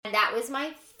That was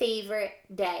my favorite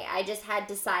day. I just had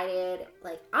decided,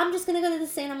 like, I'm just going to go to the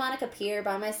Santa Monica Pier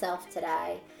by myself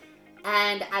today.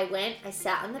 And I went, I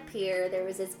sat on the pier. There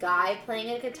was this guy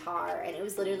playing a guitar, and it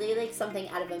was literally like something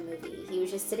out of a movie. He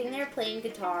was just sitting there playing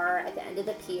guitar at the end of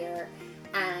the pier,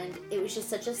 and it was just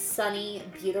such a sunny,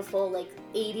 beautiful, like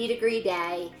 80-degree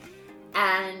day,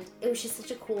 and it was just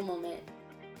such a cool moment.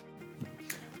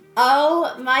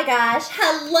 Oh my gosh.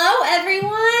 Hello,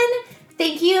 everyone.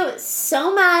 Thank you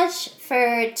so much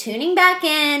for tuning back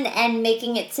in and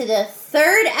making it to the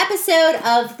third episode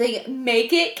of the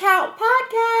Make It Count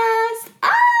podcast.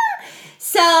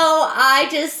 So I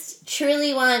just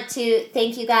truly want to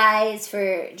thank you guys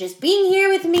for just being here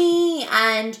with me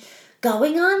and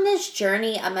going on this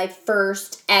journey on my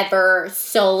first ever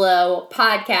solo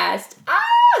podcast.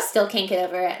 Still can't get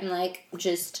over it. I'm like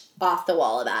just off the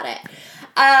wall about it.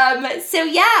 So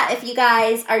yeah, if you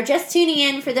guys are just tuning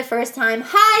in for the first time,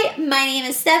 hi, my name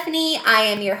is Stephanie. I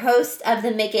am your host of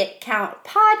the Make It Count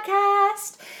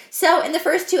podcast. So in the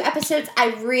first two episodes,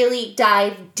 I really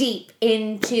dive deep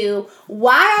into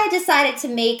why I decided to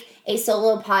make a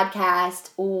solo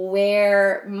podcast,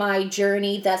 where my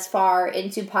journey thus far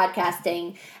into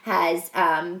podcasting has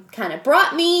kind of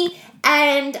brought me.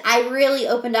 And I really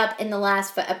opened up in the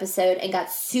last episode and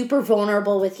got super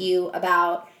vulnerable with you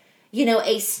about, you know,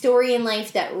 a story in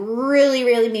life that really,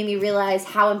 really made me realize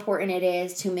how important it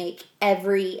is to make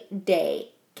every day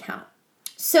count.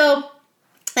 So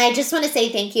I just want to say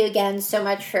thank you again so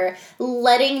much for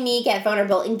letting me get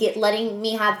vulnerable and letting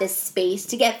me have this space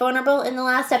to get vulnerable in the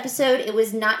last episode. It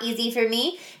was not easy for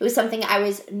me. It was something I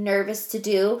was nervous to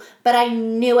do, but I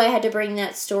knew I had to bring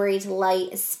that story to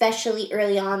light, especially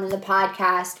early on in the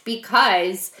podcast,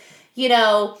 because, you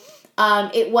know,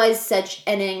 it was such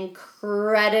an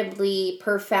incredibly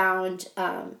profound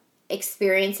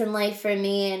experience in life for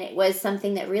me, and it was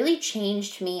something that really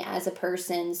changed me as a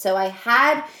person. So I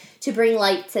had to bring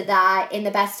light to that in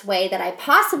the best way that I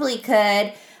possibly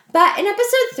could. But in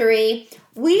episode 3,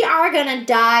 we are going to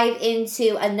dive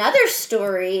into another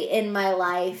story in my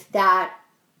life that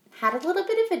had a little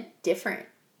bit of a different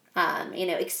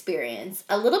experience,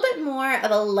 a little bit more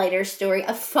of a lighter story,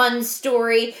 a fun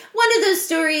story, one of those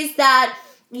stories that,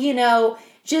 you know,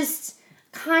 just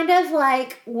kind of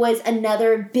like was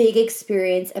another big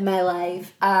experience in my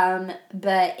life,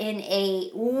 but in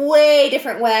a way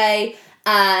different way.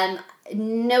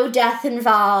 No death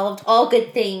involved, all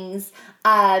good things.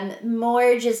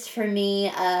 More just for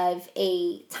me of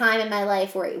a time in my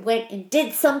life where I went and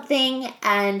did something,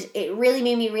 and it really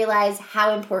made me realize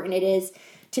how important it is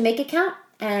to make it count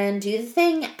and do the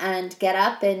thing and get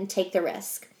up and take the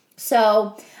risk.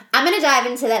 So I'm going to dive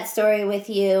into that story with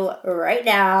you right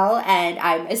now, and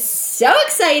I'm so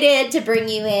excited to bring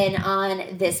you in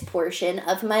on this portion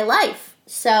of my life.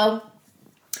 So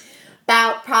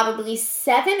about probably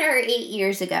 7 or 8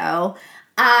 years ago,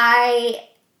 I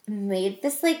made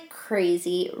this like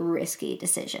crazy risky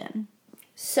decision.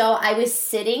 So I was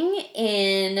sitting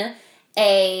in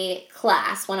a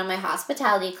class, one of my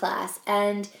hospitality class,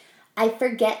 and I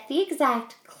forget the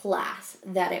exact class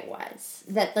that it was,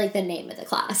 that like the name of the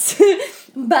class.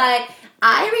 But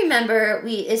I remember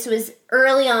this was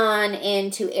early on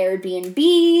into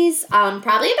Airbnbs,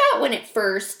 probably about when it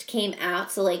first came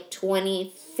out, so like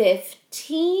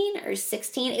 2015 or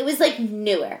 16. It was like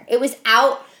newer. It was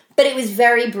out, but it was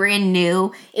very brand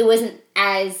new. It wasn't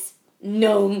as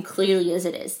known clearly as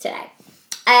it is today.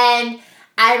 And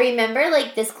I remember,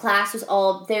 like, this class was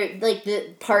all there, like,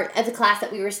 the part of the class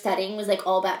that we were studying was, like,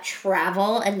 all about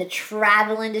travel and the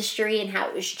travel industry and how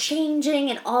it was changing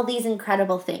and all these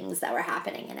incredible things that were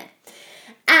happening in it.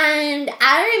 And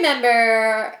I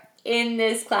remember in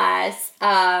this class,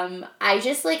 I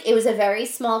just, like, it was a very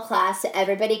small class, so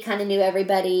everybody kind of knew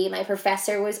everybody. My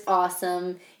professor was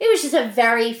awesome. It was just a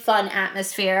very fun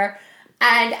atmosphere.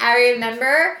 And I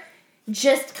remember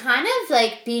just kind of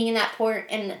like being in that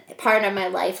part of my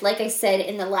life, like I said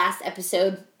in the last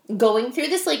episode, going through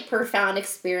this like profound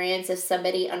experience of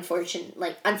somebody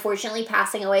unfortunately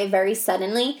passing away very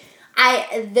suddenly.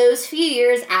 Those few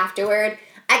years afterward,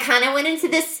 I kind of went into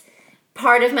this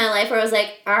part of my life where I was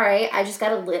like, all right, I just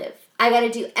gotta live. I gotta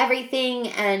do everything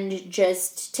and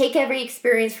just take every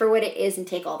experience for what it is and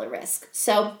take all the risk.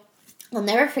 So I'll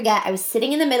never forget, I was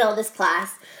sitting in the middle of this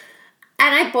class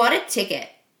and I bought a ticket.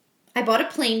 I bought a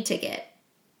plane ticket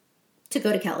to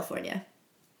go to California,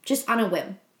 just on a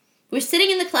whim. We were sitting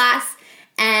in the class,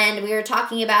 and we were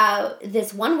talking about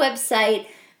this one website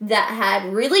that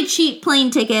had really cheap plane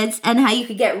tickets and how you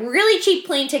could get really cheap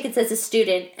plane tickets as a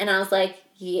student. And I was like,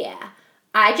 yeah,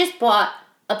 I just bought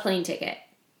a plane ticket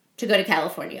to go to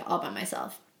California all by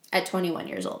myself at 21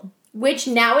 years old. which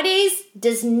nowadays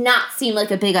does not seem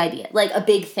like a big idea, like a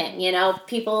big thing, you know?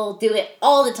 People do it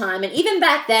all the time. And even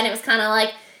back then, it was kind of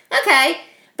like, okay.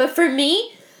 But for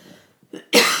me,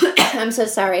 I'm so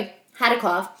sorry, had a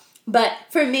cough. But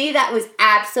for me, that was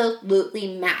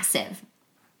absolutely massive.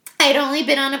 I had only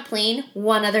been on a plane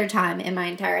one other time in my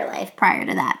entire life prior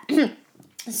to that.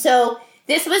 So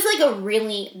this was like a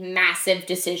really massive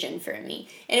decision for me.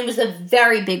 And it was a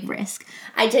very big risk.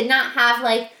 I did not have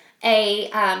like a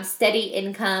steady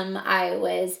income. I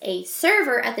was a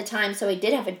server at the time, so I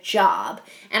did have a job.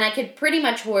 And I could pretty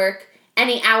much work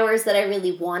any hours that I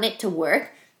really wanted to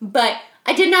work. But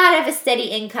I did not have a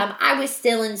steady income. I was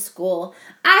still in school.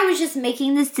 I was just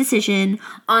making this decision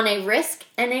on a risk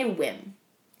and a whim.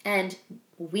 And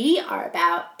we are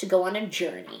about to go on a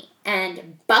journey.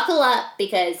 And buckle up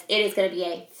because it is going to be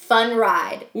a fun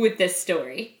ride with this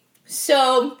story.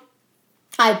 So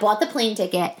I bought the plane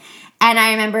ticket, and I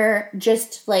remember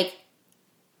just like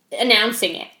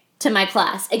announcing it to my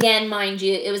class. Again, mind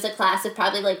you, it was a class of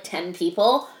probably like 10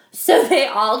 people. So they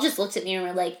all just looked at me and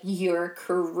were like, "You're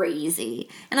crazy."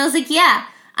 And I was like, "Yeah,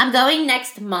 I'm going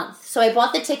next month." So I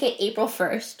bought the ticket April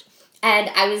 1st. And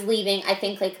I was leaving, I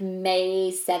think, like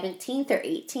May 17th or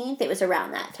 18th. It was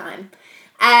around that time.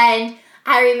 And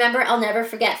I remember, I'll never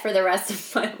forget for the rest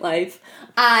of my life,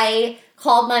 I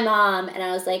called my mom and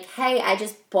I was like, "Hey, I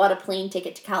just bought a plane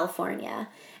ticket to California."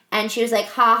 And she was like,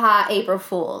 "Ha, April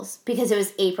Fools," because it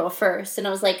was April 1st. And I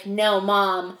was like, "No,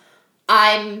 Mom,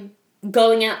 I'm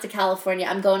going out to California.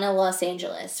 I'm going to Los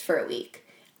Angeles for a week."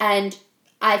 And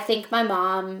I think my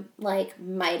mom, like,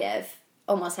 might have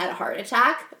almost had a heart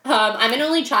attack. I'm an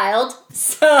only child,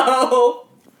 so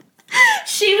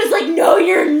she was like, "No,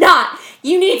 you're not.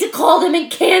 You need to call them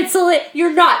and cancel it.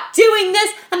 You're not doing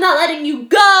this. I'm not letting you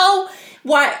go.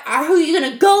 Who are you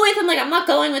going to go with?" I'm like, "I'm not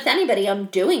going with anybody. I'm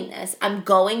doing this. I'm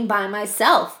going by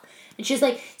myself." And she's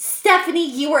like, "Stephanie,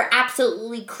 you are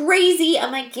absolutely crazy."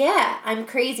 I'm like, "Yeah, I'm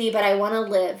crazy, but I want to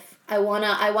live. I want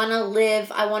to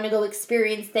live. I want to go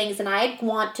experience things." And I had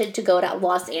wanted to go to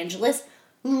Los Angeles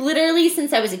literally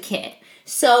since I was a kid.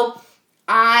 So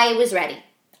I was ready.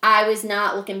 I was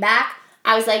not looking back.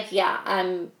 I was like, "Yeah,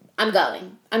 I'm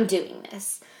going. I'm doing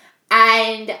this."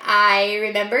 And I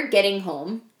remember getting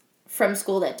home from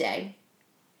school that day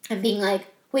and being like,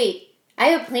 "Wait, I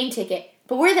have a plane ticket,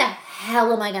 but where the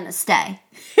hell am I going to stay?"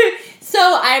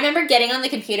 So I remember getting on the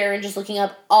computer and just looking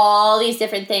up all these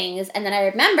different things. And then I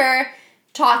remember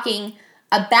talking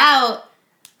about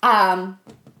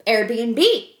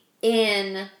Airbnb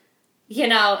in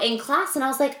class. And I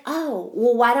was like, "Oh,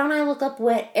 well, why don't I look up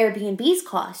what Airbnbs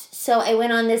cost?" So I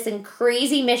went on this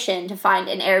crazy mission to find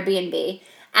an Airbnb.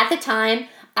 At the time,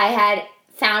 I had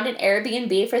found an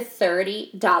Airbnb for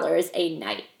 $30 a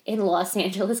night in Los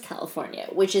Angeles, California,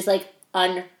 which is like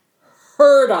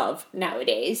unheard of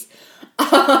nowadays.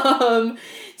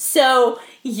 So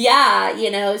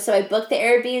yeah, so I booked the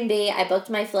Airbnb, I booked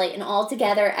my flight, and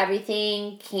altogether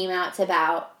everything came out to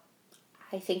about,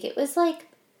 I think it was like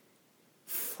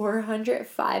 $400,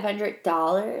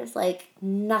 $500, like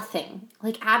nothing,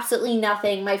 like absolutely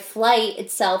nothing. My flight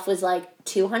itself was like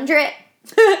 $200.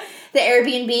 The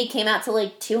Airbnb came out to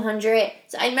like $200.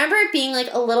 So I remember it being like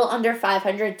a little under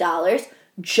 $500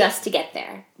 just to get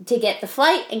there, to get the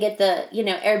flight and get the,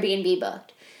 Airbnb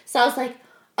booked. So I was like,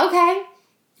 okay,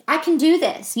 I can do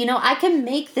this. I can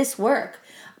make this work.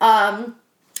 I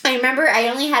remember I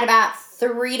only had about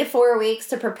 3 to 4 weeks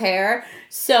to prepare.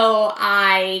 So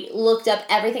I looked up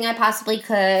everything I possibly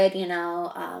could,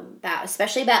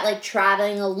 especially about like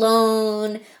traveling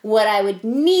alone, what I would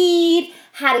need,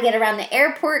 how to get around the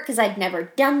airport, because I'd never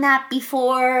done that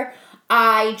before.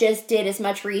 I just did as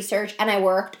much research and I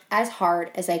worked as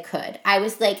hard as I could. I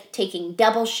was like taking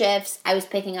double shifts. I was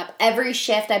picking up every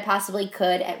shift I possibly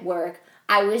could at work.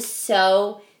 I was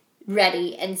so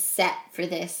ready and set for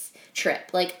this trip.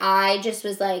 Like I just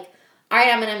was like, all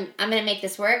right, I'm gonna make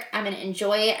this work. I'm gonna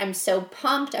enjoy it. I'm so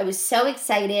pumped. I was so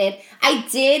excited. I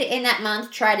did in that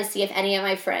month try to see if any of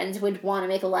my friends would want to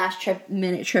make a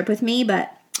last-minute trip with me,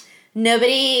 but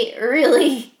nobody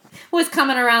really was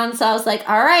coming around. So I was like,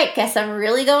 all right, guess I'm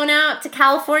really going out to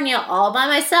California all by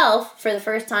myself for the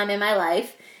first time in my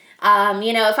life.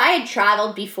 If I had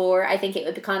traveled before, I think it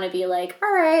would kind of be like,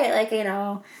 all right, like,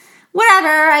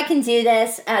 whatever, I can do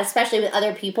this, especially with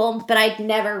other people, but I'd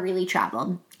never really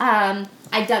traveled.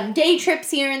 I'd done day trips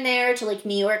here and there to like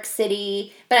New York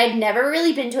City, but I'd never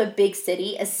really been to a big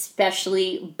city,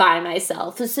 especially by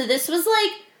myself. So this was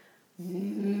like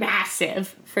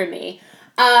massive for me.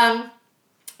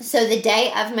 So the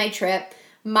day of my trip,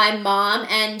 my mom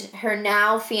and her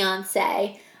now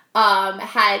fiance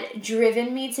had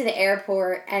driven me to the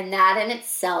airport, and that in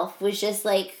itself was just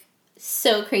like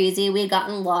so crazy. We had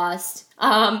gotten lost.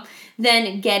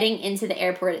 Then getting into the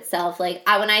airport itself, like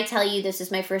when I tell you this is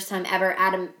my first time ever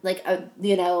at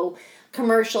a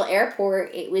commercial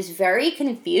airport, it was very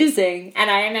confusing. And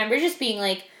I remember just being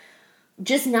like,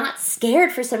 just not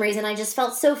scared for some reason. I just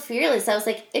felt so fearless. I was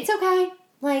like, it's okay.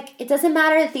 Like, it doesn't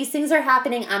matter if these things are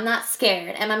happening. I'm not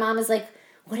scared. And my mom was like,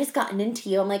 what has gotten into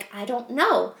you? I'm like, I don't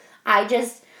know. I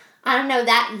don't know,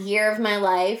 that year of my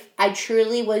life, I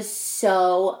truly was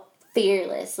so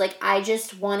fearless. Like, I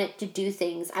just wanted to do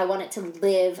things. I wanted to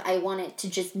live. I wanted to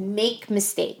just make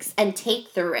mistakes and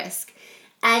take the risk.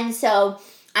 And so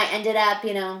I ended up,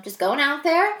 just going out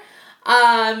there,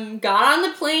 got on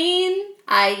the plane.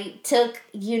 I took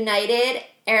United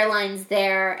Airlines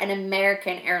there and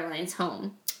American Airlines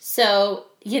home. So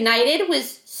United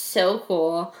was so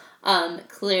cool.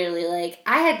 Clearly, like,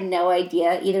 I had no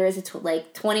idea, either as a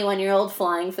 21-year-old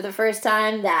flying for the first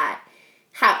time, that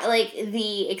how, like,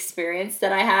 the experience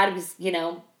that I had was,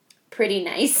 pretty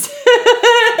nice.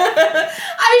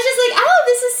 I was just like, oh,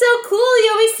 this is so cool.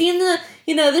 You always seen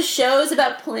the shows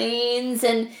about planes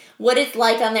and what it's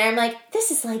like on there. I'm like,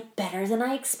 this is, like, better than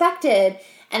I expected.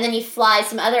 And then you fly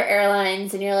some other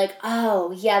airlines and you're like,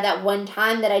 oh, yeah, that one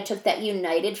time that I took that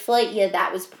United flight, yeah,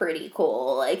 that was pretty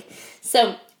cool. Like,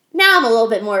 so now I'm a little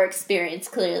bit more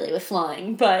experienced, clearly, with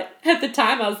flying. But at the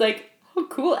time, I was like, oh,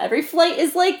 cool, every flight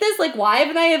is like this? Like, why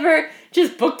haven't I ever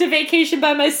just booked a vacation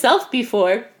by myself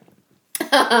before?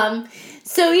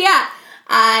 So, yeah,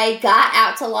 I got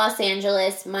out to Los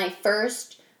Angeles. My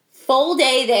first full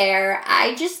day there,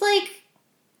 I just,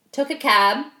 took a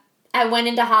cab. I went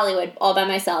into Hollywood all by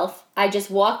myself. I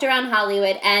just walked around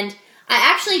Hollywood, and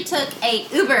I actually took a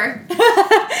Uber.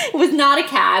 It was not a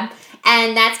cab,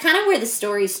 and that's kind of where the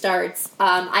story starts.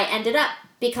 I ended up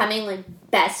becoming,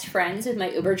 best friends with my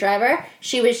Uber driver.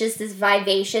 She was just this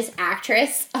vivacious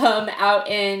actress out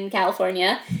in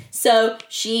California. So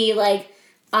she,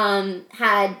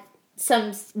 had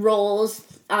some roles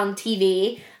on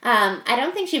TV. I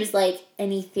don't think she was, I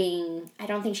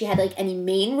don't think she had, any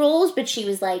main roles, but she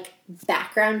was,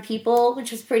 background people,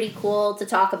 which was pretty cool to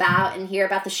talk about and hear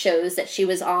about the shows that she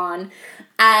was on.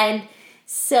 And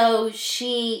so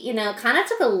she, kind of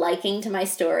took a liking to my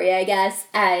story, I guess,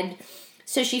 and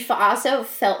so she also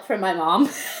felt for my mom.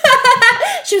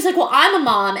 She was like, well, I'm a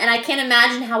mom, and I can't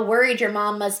imagine how worried your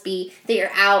mom must be that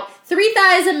you're out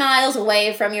 3,000 miles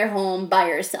away from your home by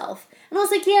yourself. And I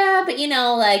was like, yeah, but,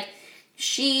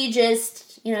 she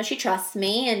just, she trusts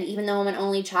me, and even though I'm an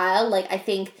only child, I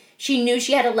think she knew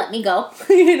she had to let me go.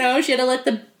 She had to let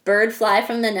the bird fly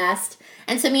from the nest.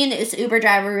 And so me and this Uber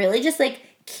driver really just,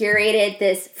 curated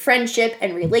this friendship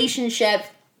and relationship.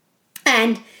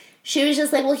 And she was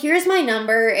just like, well, here's my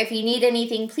number. If you need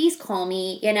anything, please call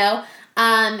me,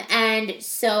 And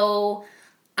so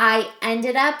I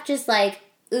ended up just,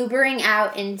 Ubering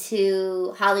out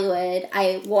into Hollywood.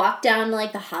 I walked down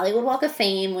the Hollywood Walk of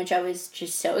Fame, which I was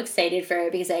just so excited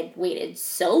for because I'd waited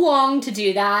so long to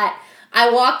do that. I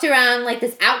walked around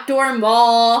this outdoor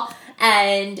mall,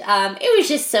 and it was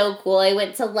just so cool. I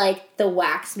went to the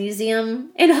Wax Museum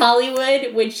in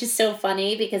Hollywood, which is so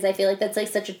funny because I feel like that's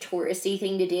such a touristy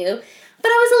thing to do. But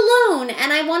I was alone,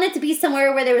 and I wanted to be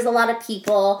somewhere where there was a lot of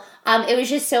people. It was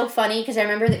just so funny because I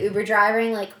remember the Uber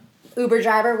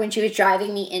driver, when she was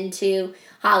driving me into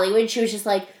Hollywood, she was just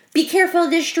like, be careful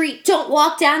of this street. Don't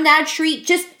walk down that street.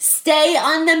 Just stay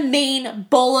on the main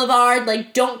boulevard.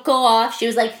 Don't go off. She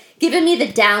was giving me the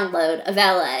download of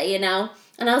LA,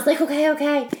 And I was like,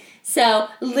 okay. So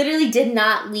literally did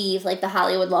not leave the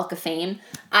Hollywood Walk of Fame.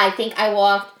 I think I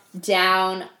walked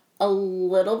down a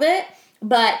little bit,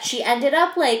 but she ended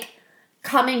up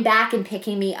coming back and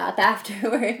picking me up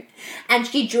afterward. And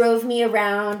she drove me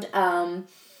around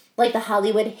the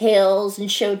Hollywood Hills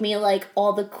and showed me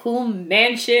all the cool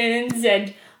mansions,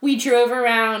 and we drove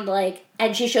around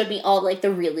and she showed me all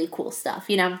the really cool stuff,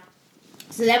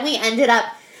 So then we ended up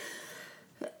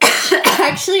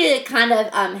actually kind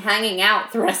of hanging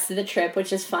out the rest of the trip,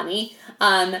 which is funny.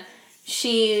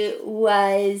 She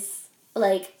was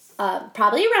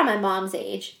probably around my mom's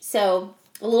age, so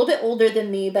a little bit older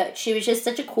than me, but she was just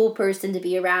such a cool person to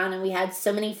be around, and we had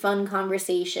so many fun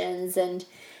conversations. And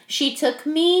she took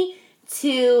me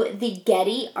to the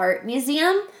Getty Art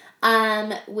Museum,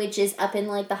 which is up in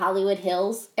the Hollywood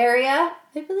Hills area,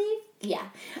 I believe. Yeah.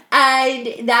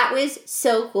 And that was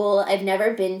so cool. I've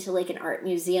never been to an art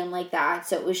museum like that,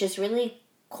 so it was just really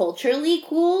culturally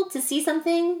cool to see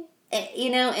something,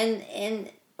 and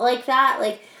like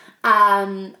that.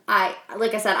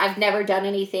 I said, I've never done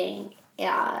anything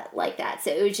like that,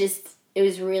 so it was just It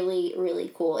was really,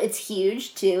 really cool. It's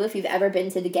huge, too. If you've ever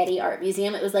been to the Getty Art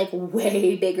Museum, it was, like,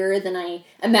 way bigger than I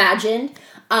imagined.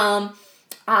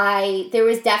 There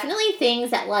was definitely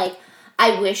things that, like,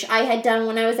 I wish I had done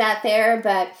when I was out there,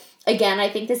 but again, I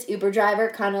think this Uber driver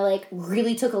kind of, like,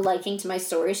 really took a liking to my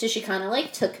story, so she kind of,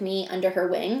 like, took me under her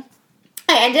wing.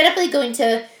 I ended up, like, going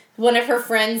to one of her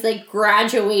friends' like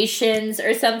graduations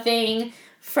or something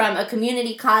from a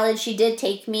community college. She did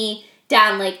take me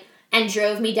down like and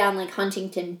drove me down like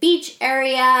Huntington Beach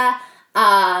area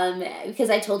because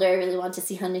I told her I really wanted to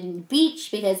see Huntington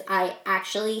Beach because I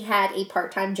actually had a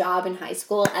part-time job in high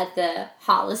school at the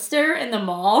Hollister in the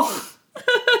mall.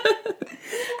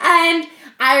 And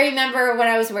I remember when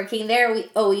I was working there, we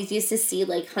always used to see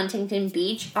like Huntington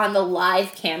Beach on the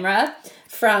live camera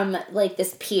from like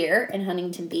this pier in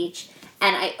Huntington Beach.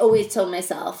 And I always told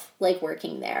myself, like,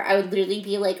 working there, I would literally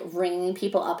be, like, ringing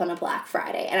people up on a Black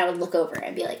Friday. And I would look over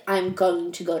and be like, I'm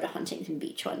going to go to Huntington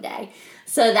Beach one day.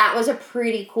 So that was a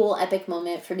pretty cool, epic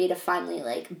moment for me to finally,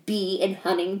 like, be in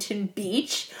Huntington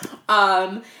Beach.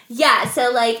 Yeah,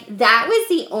 so, like, that was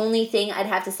the only thing I'd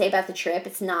have to say about the trip.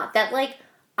 It's not that, like,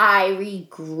 I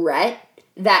regret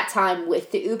that time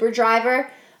with the Uber driver.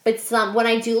 But when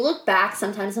I do look back,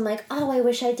 sometimes I'm like, oh, I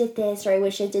wish I did this or I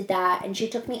wish I did that. And she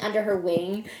took me under her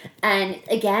wing. And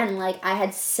again, like, I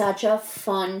had such a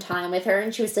fun time with her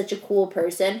and she was such a cool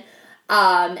person.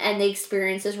 And the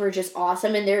experiences were just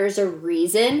awesome. And there is a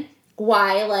reason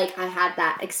why, like, I had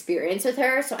that experience with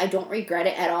her. So I don't regret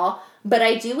it at all. But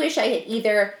I do wish I had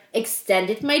either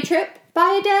extended my trip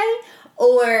by a day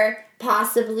or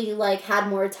possibly, like, had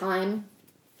more time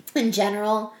in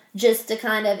general just to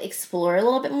kind of explore a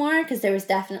little bit more, because there was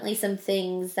definitely some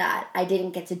things that I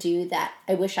didn't get to do that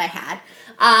I wish I had.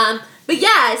 But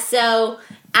yeah, so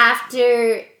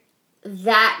after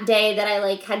that day that I,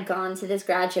 like, had gone to this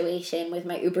graduation with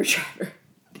my Uber driver,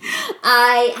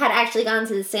 I had actually gone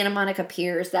to the Santa Monica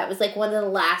Piers. That was, like, one of the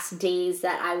last days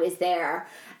that I was there.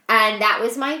 And that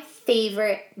was my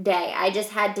favorite day. I just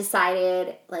had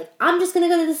decided, like, I'm just going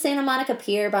to go to the Santa Monica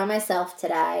Pier by myself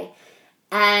today.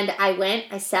 And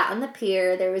I sat on the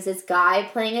pier, there was this guy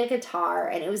playing a guitar,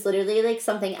 and it was literally like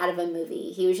something out of a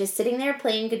movie. He was just sitting there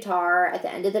playing guitar at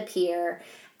the end of the pier,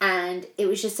 and it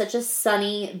was just such a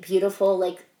sunny, beautiful,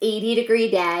 like 80-degree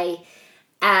day,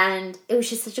 and it was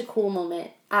just such a cool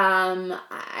moment.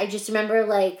 I just remember,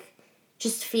 like,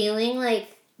 just feeling like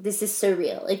this is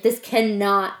surreal. Like, this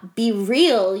cannot be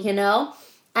real, you know?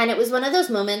 And it was one of those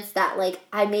moments that, like,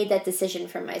 I made that decision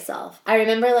for myself. I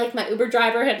remember, like, my Uber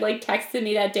driver had, like, texted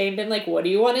me that day and been like, what do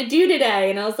you want to do today?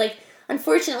 And I was like,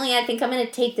 unfortunately, I think I'm going to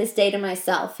take this day to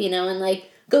myself, you know, and, like,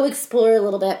 go explore a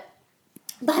little bit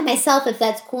by myself if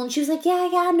that's cool. And she was like,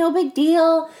 yeah, no big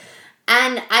deal.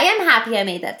 And I am happy I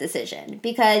made that decision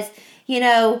because, you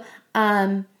know,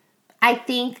 I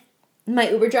think my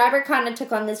Uber driver kind of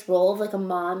took on this role of like a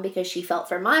mom because she felt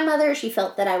for my mother. She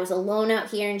felt that I was alone out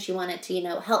here and she wanted to, you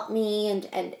know, help me and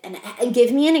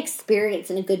give me an experience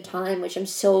and a good time, which I'm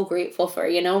so grateful for,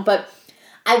 you know. But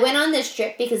I went on this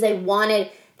trip because I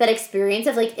wanted that experience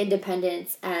of like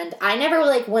independence, and I never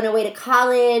like went away to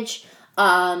college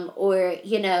or,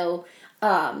 you know,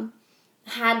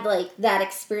 had like that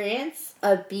experience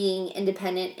of being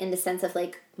independent in the sense of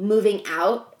like moving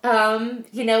out,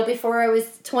 you know, before I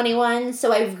was 21.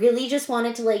 So I really just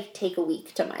wanted to like take a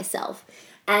week to myself.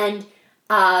 And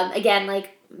again,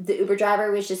 like the Uber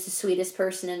driver was just the sweetest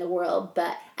person in the world,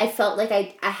 but I felt like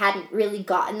I hadn't really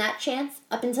gotten that chance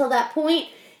up until that point.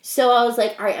 So I was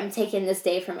like, all right, I'm taking this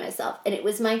day for myself. And it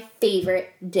was my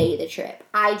favorite day of the trip.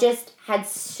 I just had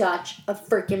such a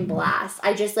freaking blast.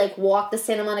 I just like walked the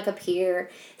Santa Monica Pier,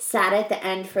 sat at the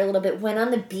end for a little bit, went on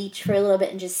the beach for a little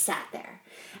bit and just sat there.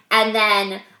 And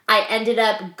then I ended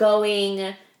up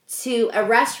going to a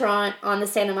restaurant on the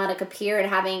Santa Monica Pier and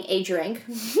having a drink.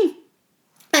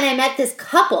 And I met this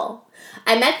couple.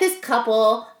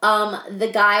 The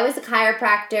guy was a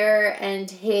chiropractor and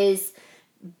his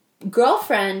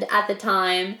girlfriend at the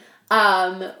time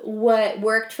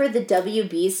worked for the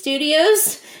WB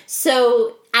Studios.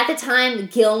 So at the time,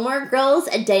 Gilmore Girls,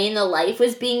 A Day in the Life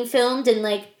was being filmed, and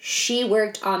like she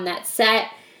worked on that set.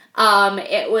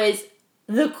 It was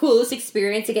the coolest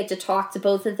experience to get to talk to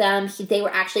both of them. They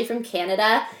were actually from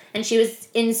Canada, and she was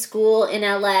in school in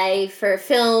LA for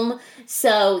film.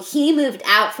 So he moved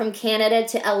out from Canada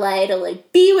to LA to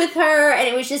like be with her, and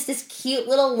it was just this cute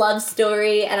little love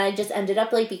story, and I just ended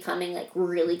up like becoming like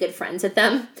really good friends with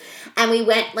them. And we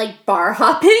went like bar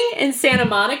hopping in Santa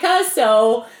Monica,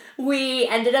 so we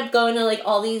ended up going to like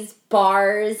all these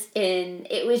bars, and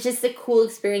it was just a cool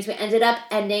experience. We ended up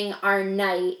ending our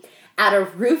night at a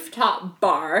rooftop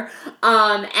bar.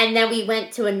 And then we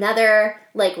went to another,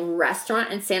 like,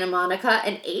 restaurant in Santa Monica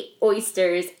and ate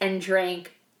oysters and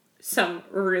drank some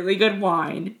really good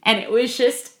wine. And it was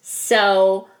just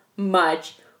so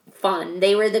much fun.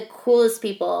 They were the coolest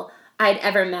people I'd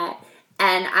ever met.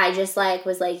 And I just, like,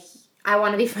 was like, I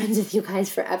want to be friends with you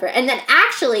guys forever. And then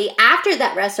actually, after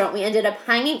that restaurant, we ended up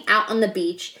hanging out on the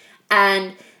beach.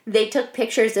 And they took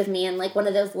pictures of me in, like, one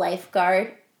of those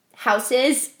lifeguard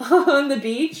houses on the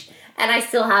beach. And I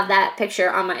still have that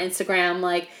picture on my Instagram.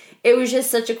 Like, it was just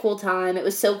such a cool time. It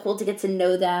was so cool to get to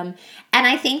know them. And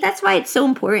I think that's why it's so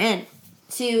important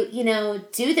to, you know,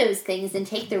 do those things and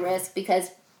take the risk. Because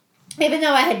even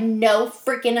though I had no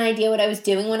freaking idea what I was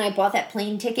doing when I bought that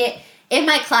plane ticket, in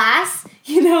my class,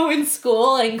 you know, in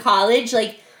school and college,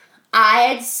 like, I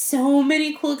had so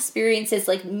many cool experiences,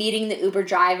 like meeting the Uber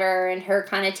driver and her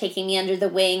kind of taking me under the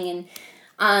wing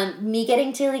and me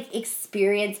getting to, like,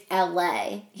 experience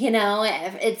LA, you know?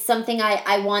 It's something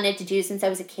I wanted to do since I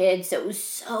was a kid, so it was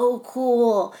so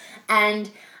cool. And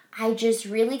I just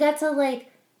really got to,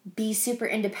 like, be super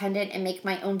independent and make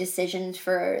my own decisions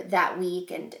for that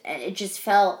week, and it just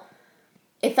felt...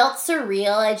 It felt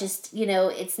surreal. I just, you know,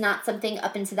 it's not something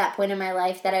up until that point in my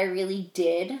life that I really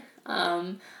did.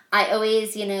 I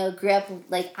always, you know, grew up,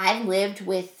 like, I lived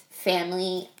with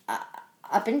family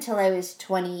up until I was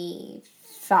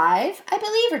 25, I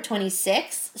believe, or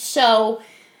 26. So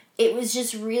it was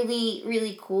just really,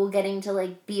 really cool getting to,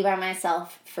 like, be by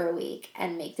myself for a week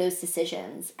and make those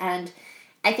decisions. And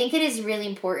I think it is really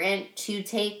important to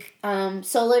take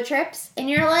solo trips in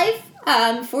your life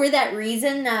for that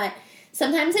reason that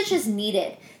sometimes it's just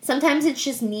needed. Sometimes it's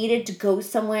just needed to go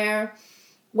somewhere,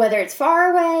 whether it's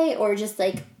far away or just,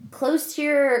 like, close to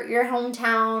your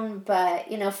hometown,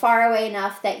 but, you know, far away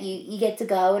enough that you get to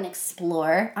go and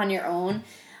explore on your own.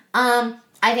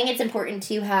 I think it's important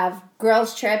to have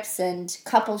girls' trips and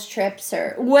couples' trips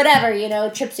or whatever, you know,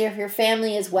 trips with your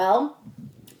family as well.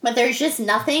 But there's just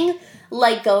nothing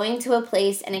like going to a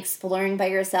place and exploring by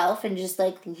yourself and just,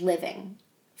 like, living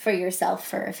for yourself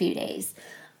for a few days.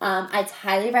 It's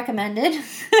highly recommended,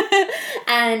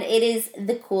 and it is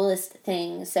the coolest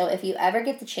thing. So if you ever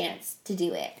get the chance to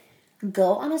do it,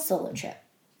 go on a solo trip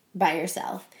by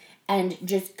yourself and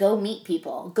just go meet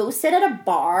people. Go sit at a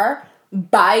bar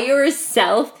by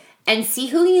yourself and see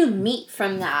who you meet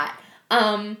from that.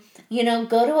 You know,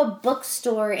 go to a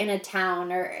bookstore in a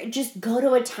town, or just go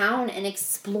to a town and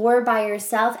explore by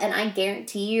yourself, and I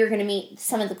guarantee you're going to meet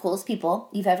some of the coolest people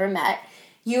you've ever met.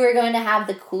 You are going to have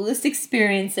the coolest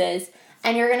experiences,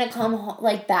 and you're going to come,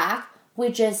 like, back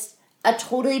with just a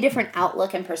totally different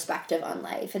outlook and perspective on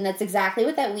life. And that's exactly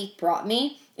what that week brought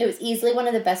me. It was easily one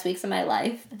of the best weeks of my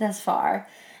life thus far.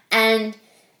 And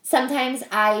sometimes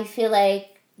I feel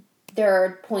like there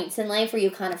are points in life where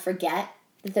you kind of forget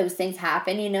that those things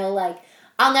happen. You know, like,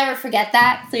 I'll never forget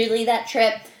that, clearly, that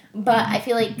trip. But I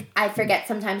feel like I forget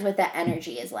sometimes what that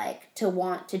energy is like, to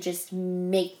want to just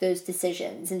make those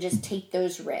decisions and just take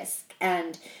those risks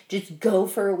and just go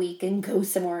for a week and go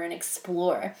somewhere and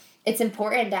explore. It's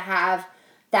important to have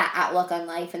that outlook on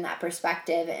life and that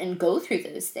perspective and go through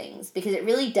those things, because it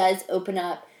really does open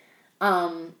up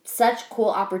such cool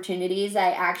opportunities.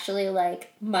 I actually,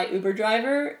 like, my Uber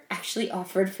driver actually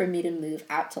offered for me to move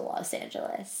out to Los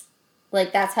Angeles.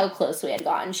 Like, that's how close we had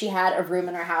gotten. She had a room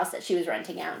in her house that she was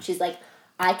renting out. And she's like,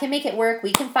 I can make it work.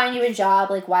 We can find you a job.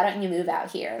 Like, why don't you move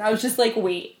out here? And I was just like,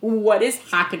 wait, what is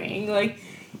happening? Like,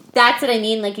 that's what I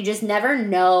mean. Like, you just never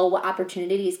know what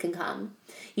opportunities can come.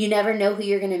 You never know who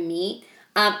you're going to meet.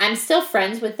 I'm still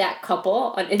friends with that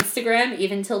couple on Instagram,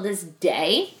 even till this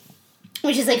day,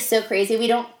 which is, like, so crazy. We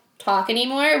don't talk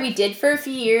anymore. We did for a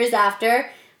few years after,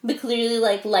 but clearly,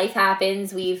 like, life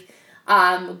happens. We've,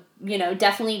 you know,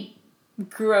 definitely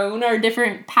grown our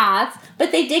different paths,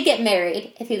 but they did get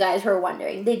married, if you guys were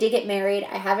wondering. They did get married.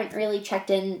 I haven't really checked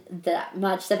in that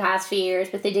much the past few years,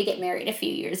 but they did get married a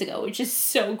few years ago, which is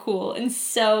so cool and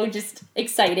so just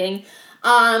exciting.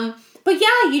 But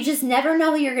yeah, you just never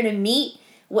know who you're going to meet,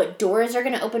 what doors are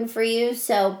going to open for you.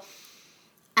 So,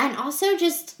 and also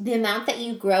just the amount that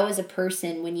you grow as a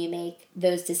person when you make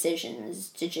those decisions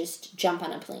to just jump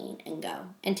on a plane and go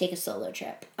and take a solo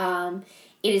trip.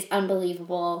 It is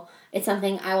unbelievable. It's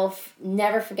something I will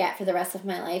never forget for the rest of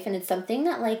my life. And it's something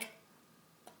that, like,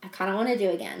 I kind of want to do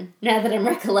again now that I'm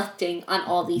recollecting on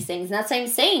all these things. And that's what I'm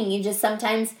saying. You just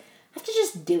sometimes have to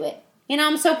just do it. You know,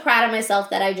 I'm so proud of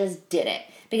myself that I just did it.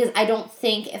 Because I don't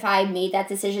think if I made that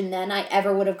decision then, I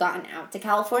ever would have gotten out to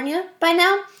California by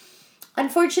now.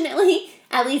 Unfortunately,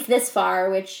 at least this far,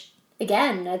 which,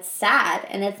 again, that's sad.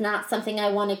 And it's not something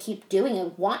I want to keep doing. I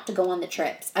want to go on the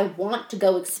trips. I want to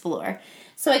go explore.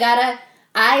 So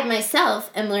I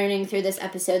myself am learning through this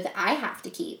episode that I have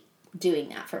to keep doing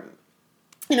that for,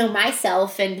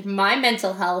 myself and my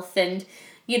mental health and,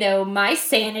 my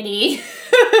sanity.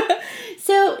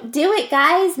 So do it,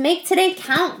 guys. Make today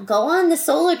count. Go on the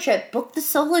solo trip. Book the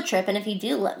solo trip. And if you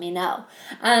do, let me know.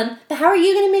 But how are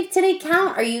you going to make today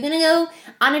count? Are you going to go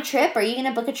on a trip? Are you going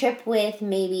to book a trip with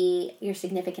maybe your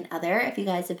significant other if you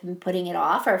guys have been putting it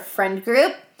off, or a friend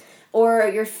group, or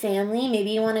your family?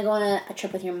 Maybe you want to go on a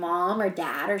trip with your mom or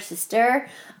dad or sister.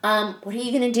 What are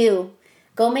you going to do?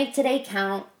 Go make today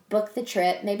count. Book the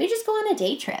trip. Maybe just go on a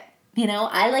day trip.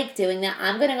 I like doing that.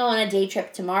 I'm going to go on a day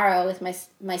trip tomorrow with my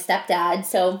stepdad.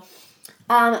 So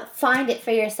find it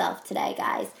for yourself today,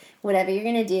 guys. Whatever you're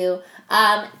going to do.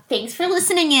 Thanks for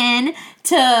listening in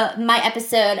to my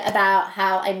episode about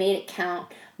how I made it count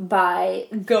by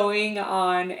going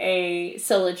on a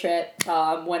solo trip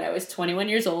when I was 21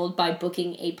 years old by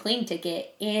booking a plane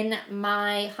ticket in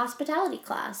my hospitality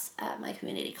class at my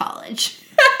community college.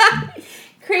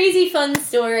 Crazy fun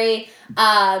story.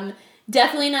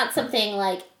 Definitely not something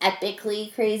like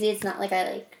epically crazy. It's not like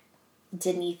I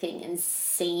did anything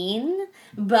insane,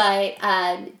 but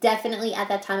definitely at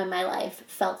that time in my life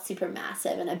felt super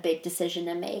massive and a big decision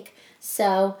to make.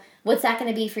 So what's that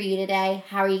going to be for you today?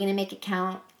 How are you going to make it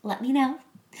count? Let me know.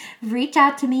 Reach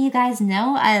out to me. You guys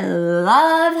know I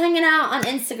love hanging out on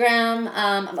Instagram.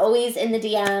 I'm always in the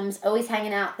DMs, always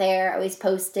hanging out there, always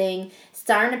posting.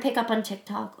 Starting to pick up on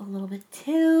TikTok a little bit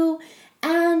too,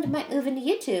 and might move into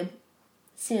YouTube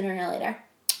sooner or later.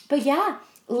 But yeah,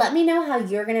 let me know how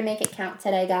you're going to make it count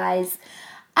today, guys.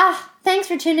 Thanks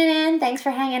for tuning in. Thanks for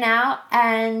hanging out.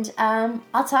 And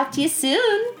I'll talk to you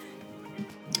soon.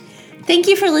 Thank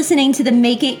you for listening to the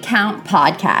Make It Count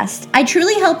podcast. I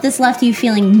truly hope this left you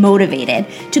feeling motivated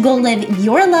to go live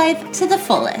your life to the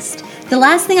fullest. The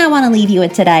last thing I want to leave you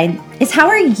with today is, how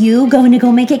are you going to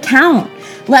go make it count?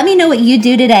 Let me know what you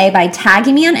do today by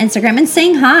tagging me on Instagram and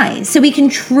saying hi so we can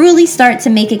truly start to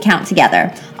make it count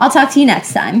together. I'll talk to you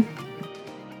next time.